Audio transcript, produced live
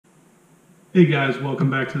Hey guys,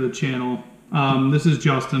 welcome back to the channel. This is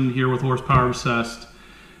Justin here with Horsepower Obsessed.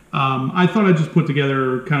 I thought I'd just put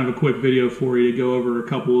together kind of a quick video for you to go over a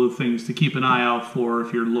couple of things to keep an eye out for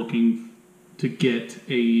if you're looking to get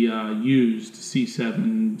a used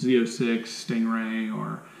C7 Z06 Stingray,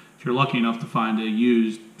 or if you're lucky enough to find a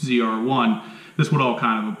used ZR1. This would all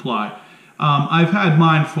kind of apply. I've had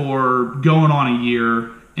mine for going on a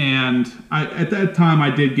year, and at that time I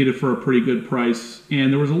did get it for a pretty good price,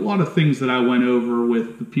 and there was a lot of things that I went over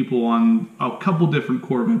with the people on a couple different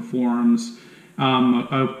Corvette forums,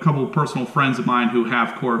 a couple of personal friends of mine who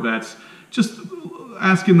have Corvettes, just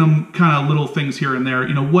asking them kind of little things here and there,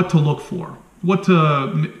 you know, what to look for, what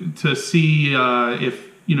to see if,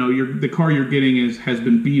 you know, the car you're getting has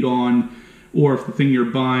been beat on, or if the thing you're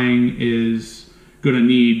buying is going to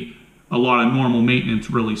need a lot of normal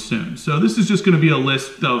maintenance really soon. So this is just going to be a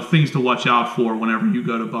list of things to watch out for whenever you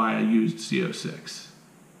go to buy a used Z06.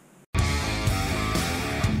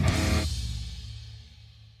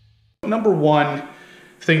 Number one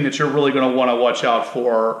thing that you're really going to want to watch out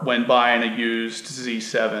for when buying a used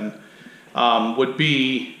Z7 would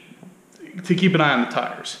be to keep an eye on the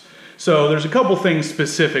tires. So there's a couple things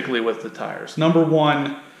specifically with the tires. Number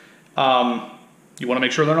one, you want to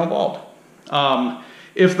make sure they're not bald.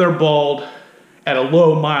 If they're bald, at a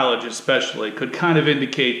low mileage especially, could kind of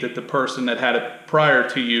indicate that the person that had it prior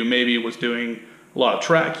to you maybe was doing a lot of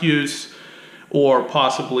track use, or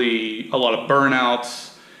possibly a lot of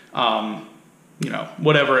burnouts, you know,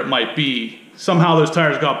 whatever it might be. Somehow those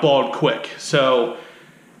tires got bald quick. So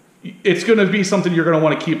it's going to be something you're going to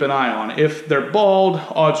want to keep an eye on. If they're bald,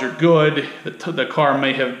 odds are good the car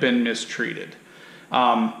may have been mistreated.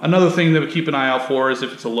 Another thing that we keep an eye out for is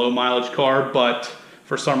if it's a low mileage car, but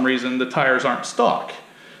for some reason the tires aren't stock.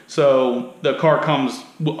 So the car comes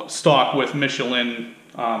stock with Michelin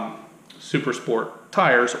Super Sport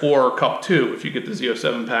tires, or Cup 2 if you get the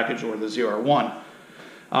Z07 package or the ZR1.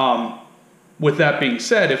 With that being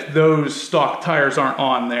said, if those stock tires aren't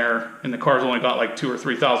on there and the car's only got like 2,000 or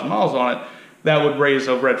 3,000 miles on it, that would raise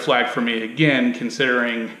a red flag for me again,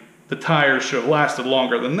 considering the tires should have lasted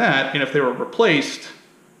longer than that. And if they were replaced,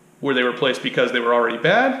 were they replaced because they were already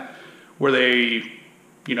bad? Were they,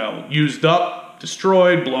 you know, used up,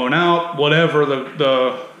 destroyed, blown out, whatever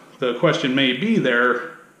the question may be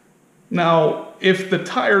there. Now, if the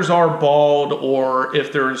tires are bald, or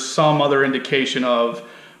if there's some other indication of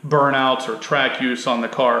burnouts or track use on the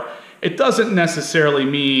car, it doesn't necessarily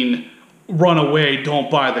mean run away,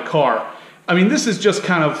 don't buy the car. I mean, this is just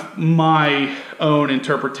kind of my own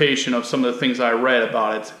interpretation of some of the things I read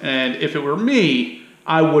about it. And if it were me,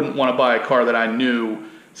 I wouldn't want to buy a car that I knew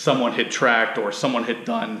someone had tracked, or someone had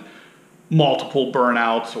done multiple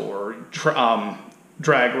burnouts, or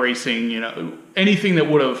drag racing, you know, anything that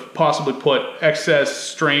would have possibly put excess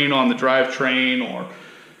strain on the drivetrain, or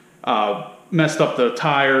messed up the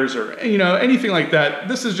tires, or, you know, anything like that.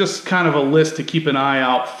 This is just kind of a list to keep an eye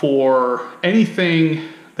out for anything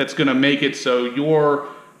that's going to make it so your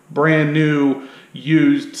brand new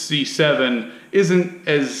used C7 isn't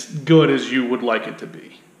as good as you would like it to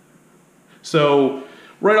be. So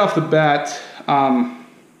right off the bat,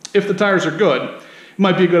 if the tires are good, it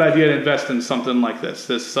might be a good idea to invest in something like this.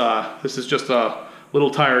 This is just a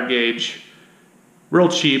little tire gauge, real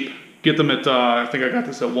cheap. Get them at, I think I got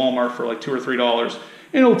this at Walmart for like $2 or $3,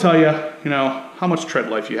 and it'll tell you, you know, how much tread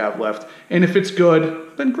life you have left. And if it's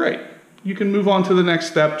good, then great. You can move on to the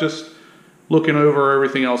next step, just looking over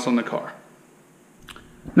everything else on the car.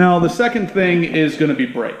 Now, the second thing is going to be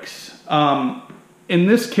brakes. In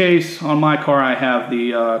this case, on my car, I have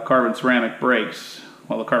the carbon ceramic brakes,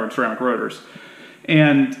 well, the carbon ceramic rotors.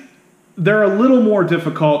 And they're a little more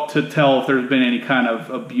difficult to tell if there's been any kind of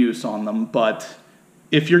abuse on them, but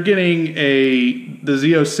if you're getting the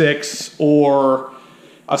Z06 or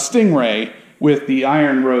a Stingray with the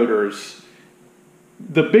iron rotors,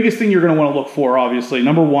 the biggest thing you're going to want to look for, obviously,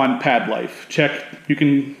 number one, pad life. Check. You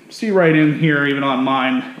can see right in here, even on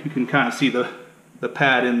mine, you can kind of see the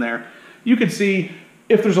pad in there. You can see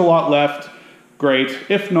if there's a lot left, great.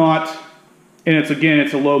 If not, and it's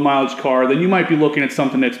a low mileage car, then you might be looking at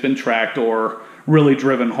something that's been tracked or really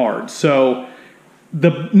driven hard. So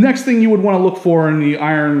the next thing you would want to look for in the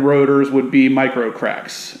iron rotors would be micro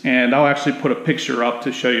cracks. And I'll actually put a picture up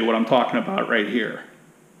to show you what I'm talking about right here.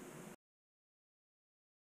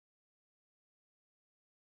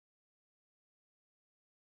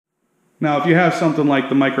 Now, if you have something like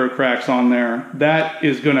the micro cracks on there, that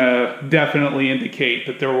is going to definitely indicate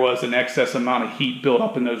that there was an excess amount of heat built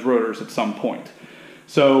up in those rotors at some point.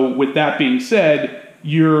 So with that being said,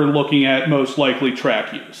 you're looking at most likely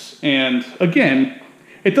track use. And again,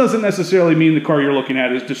 it doesn't necessarily mean the car you're looking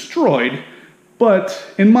at is destroyed, But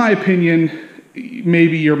in my opinion,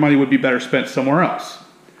 maybe your money would be better spent somewhere else.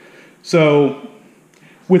 So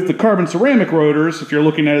with the carbon ceramic rotors, if you're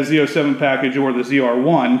looking at a Z07 package or the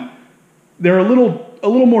ZR1, they're a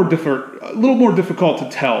little more difficult to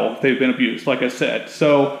tell if they've been abused, like I said.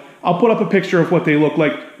 So I'll put up a picture of what they look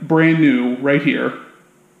like brand new right here.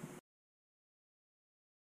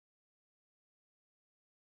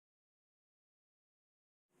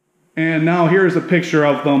 And now here's a picture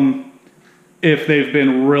of them if they've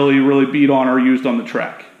been really beat on or used on the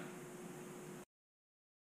track.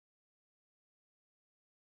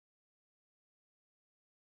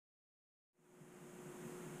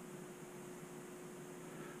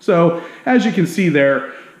 So as you can see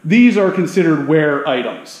there, these are considered wear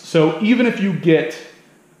items. So even if you get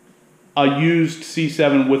a used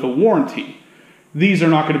C7 with a warranty, these are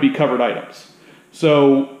not going to be covered items.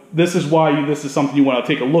 So this is why this is something you want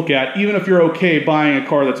to take a look at. Even if you're okay buying a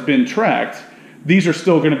car that's been tracked, these are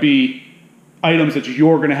still going to be items that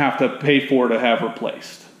you're going to have to pay for to have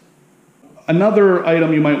replaced. Another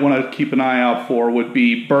item you might want to keep an eye out for would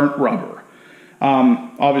be burnt rubber.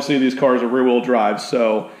 Obviously these cars are rear-wheel drive,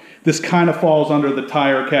 so this kind of falls under the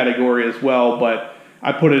tire category as well, but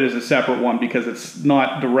I put it as a separate one because it's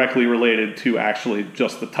not directly related to actually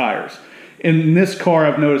just the tires. In this car,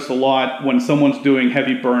 I've noticed a lot when someone's doing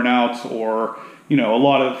heavy burnouts or, you know, a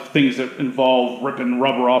lot of things that involve ripping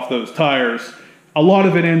rubber off those tires, a lot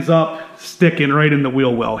of it ends up sticking right in the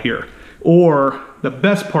wheel well here. Or the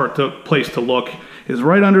best place to look is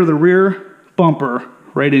right under the rear bumper,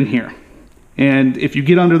 right in here. And if you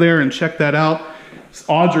get under there and check that out,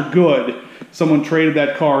 odds are good someone traded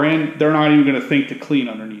that car in, they're not even going to think to clean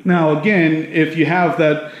underneath. Now again, if you have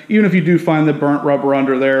that, even if you do find the burnt rubber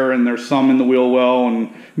under there and there's some in the wheel well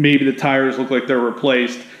and maybe the tires look like they're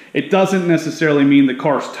replaced, it doesn't necessarily mean the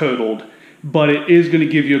car's totaled, but it is going to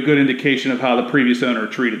give you a good indication of how the previous owner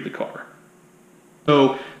treated the car.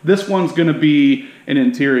 So this one's going to be an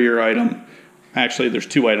interior item. Actually, there's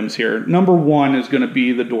two items here. Number one is going to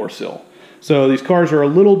be the door sill. So these cars are a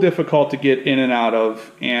little difficult to get in and out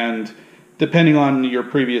of, and depending on your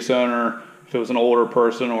previous owner, if it was an older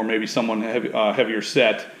person or maybe someone heavier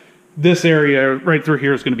set, this area right through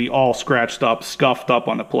here is going to be all scratched up, scuffed up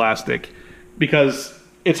on the plastic, because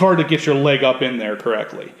it's hard to get your leg up in there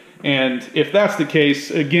correctly. And if that's the case,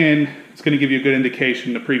 again, it's going to give you a good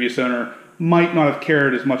indication the previous owner might not have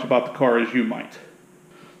cared as much about the car as you might.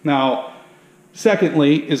 Now,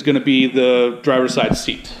 secondly is going to be the driver's side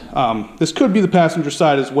seat. This could be the passenger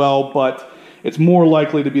side as well, but it's more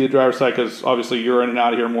likely to be the driver's side because obviously you're in and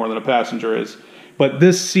out of here more than a passenger is. But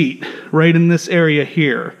this seat, right in this area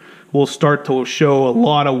here, will start to show a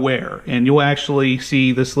lot of wear. And you'll actually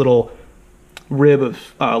see this little rib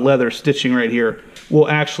of leather stitching right here will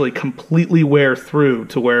actually completely wear through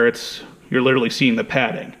to where you're literally seeing the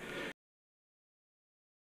padding.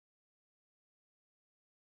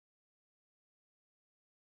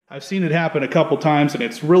 I've seen it happen a couple times, and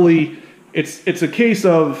it's really, it's a case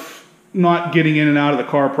of not getting in and out of the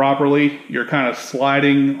car properly. You're kind of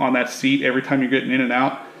sliding on that seat every time you're getting in and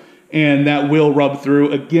out, and that will rub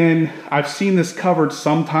through. Again, I've seen this covered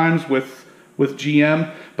sometimes with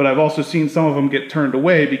GM, but I've also seen some of them get turned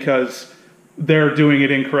away because they're doing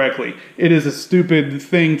it incorrectly. It is a stupid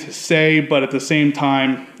thing to say, but at the same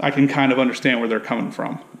time, I can kind of understand where they're coming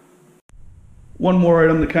from. One more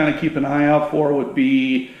item to kind of keep an eye out for would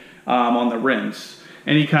be on the rims.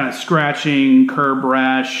 Any kind of scratching, curb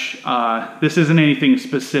rash. This isn't anything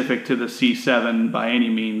specific to the C7 by any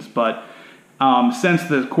means, but since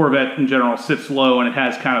the Corvette in general sits low and it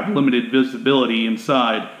has kind of limited visibility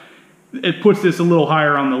inside, it puts this a little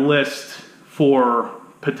higher on the list for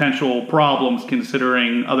potential problems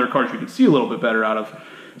considering other cars you can see a little bit better out of.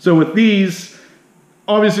 So with these,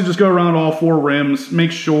 obviously just go around all four rims.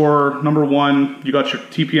 Make sure, number one, you got your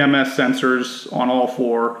TPMS sensors on all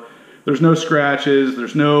four. There's no scratches,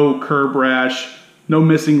 there's no curb rash, no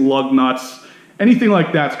missing lug nuts. Anything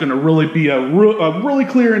like that's going to really be a really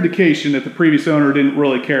clear indication that the previous owner didn't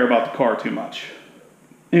really care about the car too much.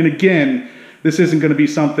 And again, this isn't going to be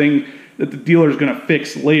something that the dealer is going to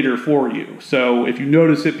fix later for you. So if you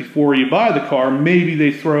notice it before you buy the car, maybe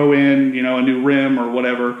they throw in, you know, a new rim or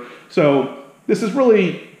whatever. So this is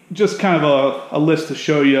really just kind of a list to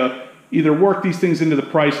show you. Either work these things into the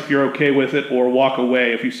price if you're okay with it, or walk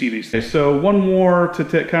away if you see these things. So one more to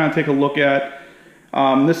kind of take a look at.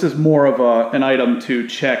 This is more of an item to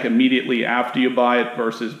check immediately after you buy it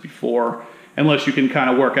versus before, unless you can kind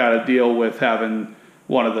of work out a deal with having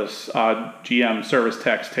one of the GM service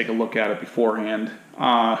techs take a look at it beforehand.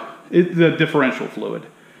 The differential fluid.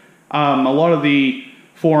 A lot of the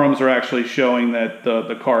forums are actually showing that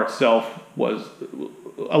the car itself was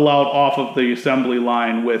allowed off of the assembly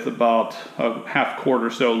line with about a half quart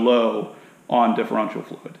or so low on differential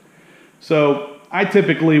fluid. So I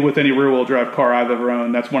typically, with any rear-wheel drive car I've ever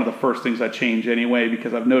owned, that's one of the first things I change anyway,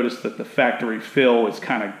 because I've noticed that the factory fill is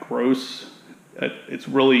kind of gross. It's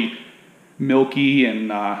really milky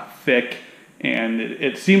and thick, and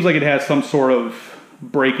it seems like it has some sort of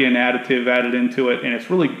break-in additive added into it, and it's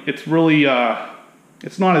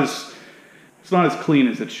not as clean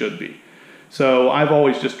as it should be. So I've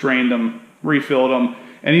always just drained them, refilled them,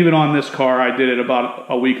 and even on this car, I did it about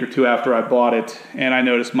a week or two after I bought it, and I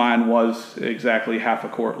noticed mine was exactly half a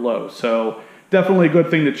quart low. So definitely a good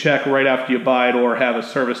thing to check right after you buy it, or have a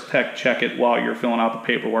service tech check it while you're filling out the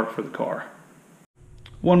paperwork for the car.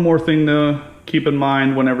 One more thing to keep in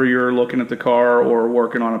mind whenever you're looking at the car or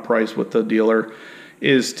working on a price with the dealer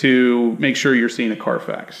is to make sure you're seeing a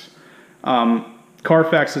Carfax.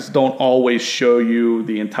 Carfaxes don't always show you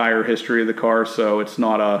the entire history of the car, so it's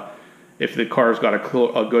not if the car's got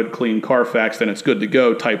a good clean Carfax, then it's good to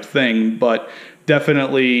go type thing, but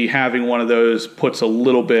definitely having one of those puts a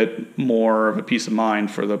little bit more of a peace of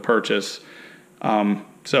mind for the purchase.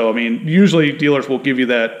 So, I mean, usually dealers will give you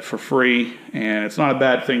that for free, and it's not a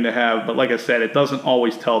bad thing to have, but like I said, it doesn't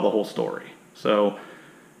always tell the whole story. So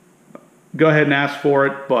go ahead and ask for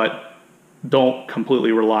it, but don't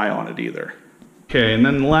completely rely on it either. Okay, and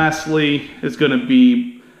then lastly is going to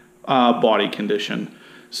be body condition.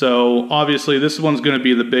 So obviously this one's going to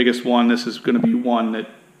be the biggest one. This is going to be one that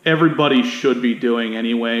everybody should be doing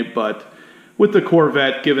anyway, but with the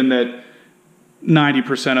Corvette, given that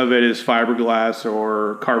 90% of it is fiberglass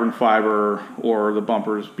or carbon fiber, or the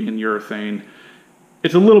bumpers being urethane,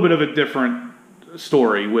 it's a little bit of a different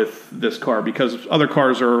story with this car, because other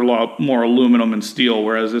cars are a lot more aluminum and steel,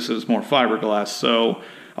 whereas this is more fiberglass. So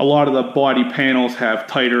a lot of the body panels have a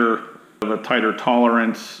tighter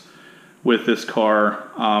tolerance with this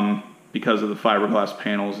car because of the fiberglass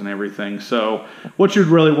panels and everything. So what you'd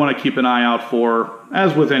really want to keep an eye out for,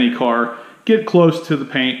 as with any car, get close to the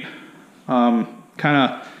paint, kind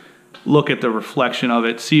of look at the reflection of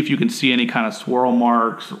it, see if you can see any kind of swirl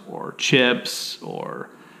marks or chips, or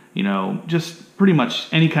just pretty much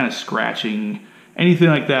any kind of scratching. Anything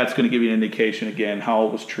like that's going to give you an indication, again, how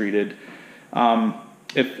it was treated.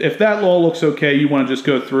 If that all looks okay, you want to just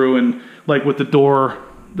go through and, like with the door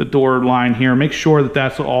line here, make sure that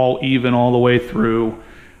that's all even all the way through.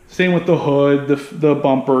 Same with the hood, the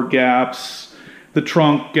bumper gaps, the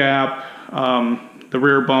trunk gap, the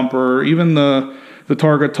rear bumper, even the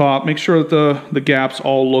target top. Make sure that the gaps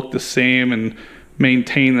all look the same and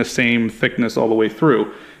maintain the same thickness all the way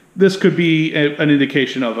through. This could be an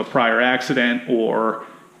indication of a prior accident, or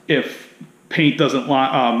if paint doesn't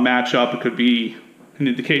match up, it could be an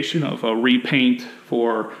indication of a repaint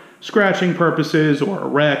for scratching purposes or a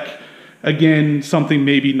wreck. Again, something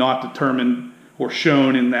maybe not determined or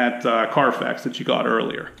shown in that Carfax that you got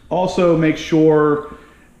earlier. Also, make sure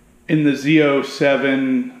in the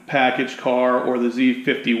Z07 package car or the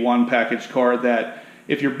Z51 package car that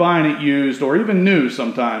if you're buying it used or even new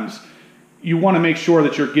sometimes, you want to make sure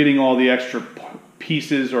that you're getting all the extra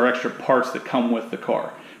pieces or extra parts that come with the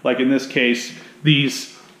car. Like in this case,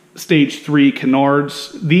 these stage 3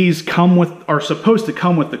 canards, these are supposed to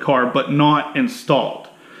come with the car, but not installed.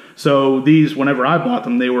 So these, whenever I bought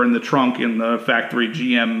them, they were in the trunk in the factory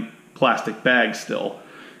GM plastic bag still.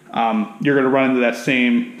 You're going to run into that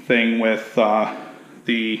same thing with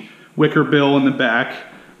the wicker bill in the back,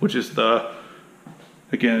 which is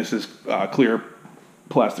again, this is clear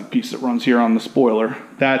plastic piece that runs here on the spoiler.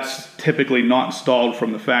 That's typically not installed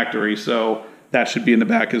from the factory, so that should be in the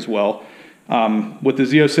back as well. With the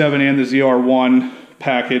Z07 and the ZR1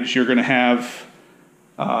 package, you're going to have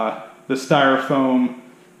the styrofoam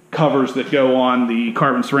covers that go on the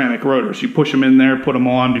carbon ceramic rotors. You push them in there, put them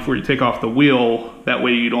on before you take off the wheel. That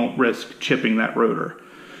way you don't risk chipping that rotor.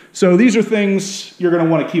 So these are things you're going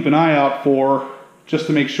to want to keep an eye out for, just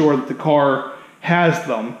to make sure that the car has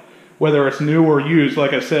them, whether it's new or used.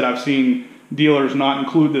 Like I said, I've seen dealers not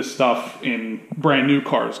include this stuff in brand new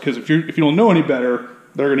cars, because if you don't know any better,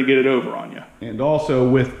 they're going to get it over on you. And also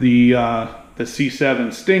with the C7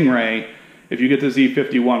 Stingray, if you get the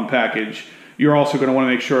Z51 package, you're also going to want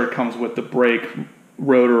to make sure it comes with the brake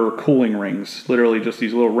rotor cooling rings. Literally just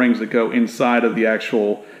these little rings that go inside of the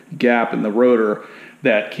actual gap in the rotor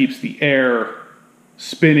that keeps the air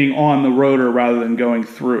spinning on the rotor rather than going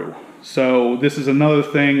through. So this is another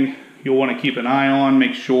thing you'll want to keep an eye on.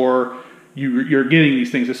 Make sure you're getting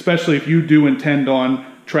these things, especially if you do intend on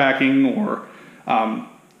tracking or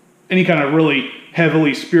any kind of really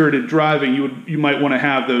heavily spirited driving. You might want to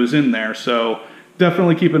have those in there. So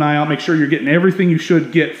definitely keep an eye out. Make sure you're getting everything you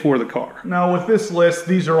should get for the car. Now with this list,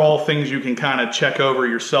 these are all things you can kind of check over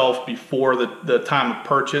yourself before the time of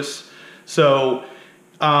purchase. So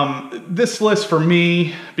this list for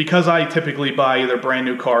me, because I typically buy either brand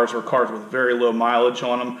new cars or cars with very low mileage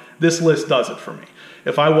on them, this list does it for me.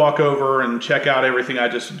 If I walk over and check out everything I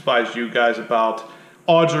just advised you guys about,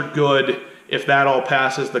 odds are good. If that all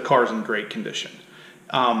passes, the car's in great condition.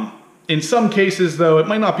 In some cases though, it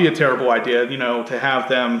might not be a terrible idea, you know, to have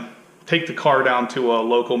them take the car down to a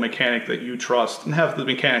local mechanic that you trust and have the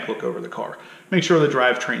mechanic look over the car. Make sure the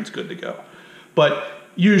drivetrain's good to go. But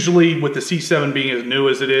usually with the C7 being as new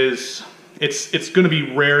as it is, it's going to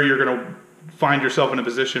be rare you're going to find yourself in a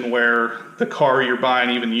position where the car you're buying,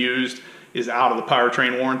 even used, is out of the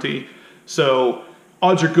powertrain warranty. So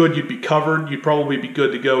odds are good you'd be covered. You'd probably be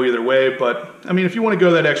good to go either way. But I mean, if you want to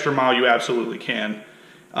go that extra mile, you absolutely can.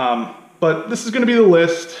 But this is going to be the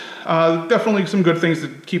list. Definitely some good things to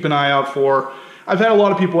keep an eye out for. I've had a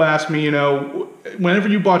lot of people ask me, you know, whenever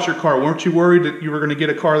you bought your car, weren't you worried that you were going to get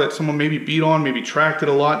a car that someone maybe beat on, maybe tracked it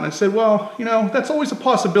a lot? And I said, well, you know, that's always a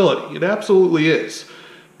possibility. It absolutely is.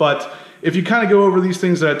 But if you kind of go over these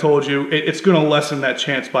things that I told you, it's going to lessen that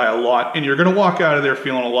chance by a lot. And you're going to walk out of there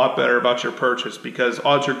feeling a lot better about your purchase, because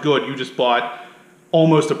odds are good you just bought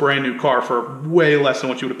almost a brand new car for way less than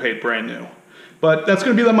what you would have paid brand new. But that's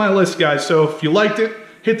going to be my list, guys. So if you liked it,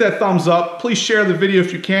 hit that thumbs up. Please share the video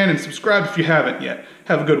if you can, and subscribe if you haven't yet.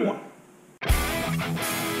 Have a good one.